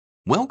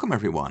Welcome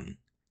everyone!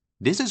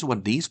 This is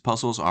what these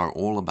puzzles are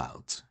all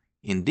about.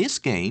 In this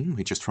game,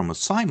 which is from a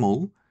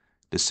Simul,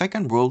 the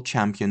second world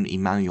champion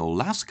Emanuel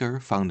Lasker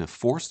found a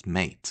forced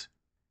mate.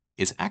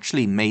 It's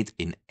actually mate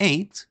in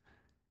 8,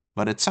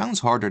 but it sounds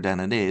harder than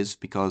it is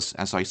because,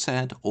 as I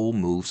said, all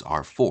moves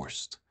are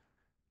forced.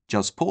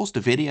 Just pause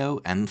the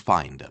video and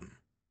find them.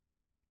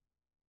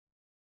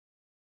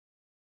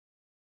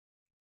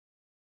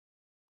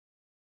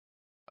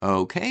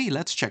 Okay,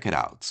 let's check it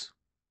out.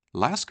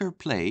 Lasker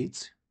played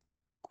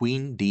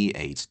Queen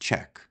d8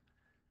 check.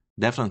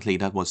 Definitely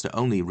that was the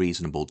only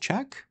reasonable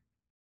check.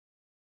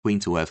 Queen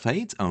to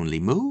f8,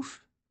 only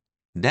move.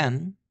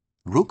 Then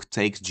rook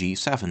takes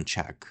g7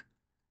 check.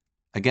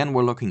 Again,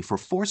 we're looking for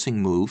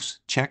forcing moves.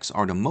 Checks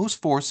are the most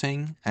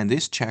forcing, and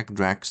this check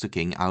drags the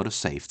king out of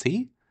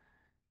safety.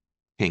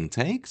 King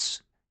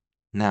takes.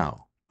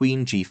 Now,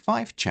 queen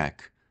g5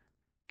 check.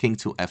 King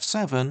to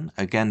f7,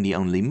 again the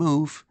only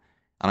move.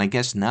 And I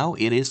guess now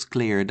it is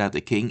clear that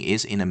the king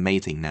is in a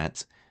mating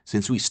net,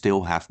 since we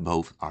still have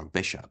both our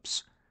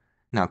bishops.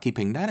 Now,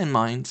 keeping that in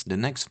mind, the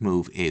next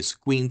move is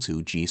queen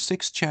to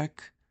g6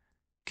 check.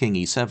 King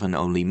e7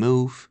 only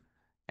move.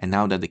 And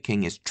now that the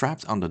king is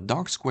trapped on the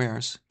dark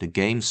squares, the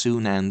game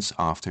soon ends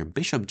after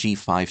bishop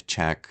g5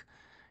 check.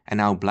 And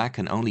now black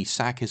can only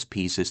sack his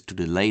pieces to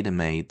delay the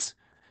mate.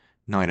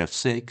 Knight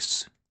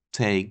f6,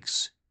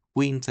 takes,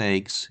 queen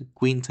takes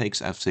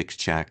f6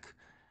 check.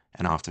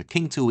 And after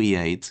king to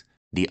e8,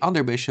 the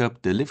other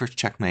bishop delivers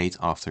checkmate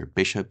after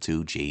bishop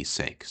to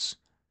g6.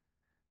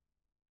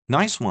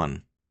 Nice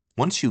one!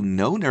 Once you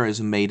know there is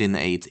a mate in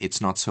 8,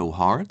 it's not so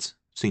hard,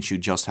 since you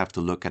just have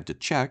to look at the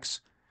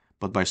checks.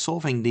 But by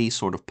solving these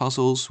sort of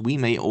puzzles, we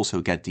may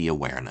also get the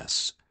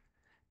awareness.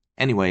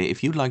 Anyway,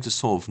 if you'd like to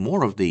solve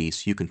more of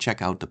these, you can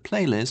check out the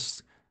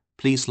playlist.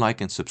 Please like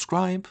and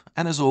subscribe,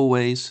 and as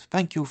always,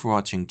 thank you for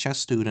watching Chess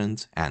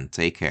Student, and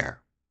take care.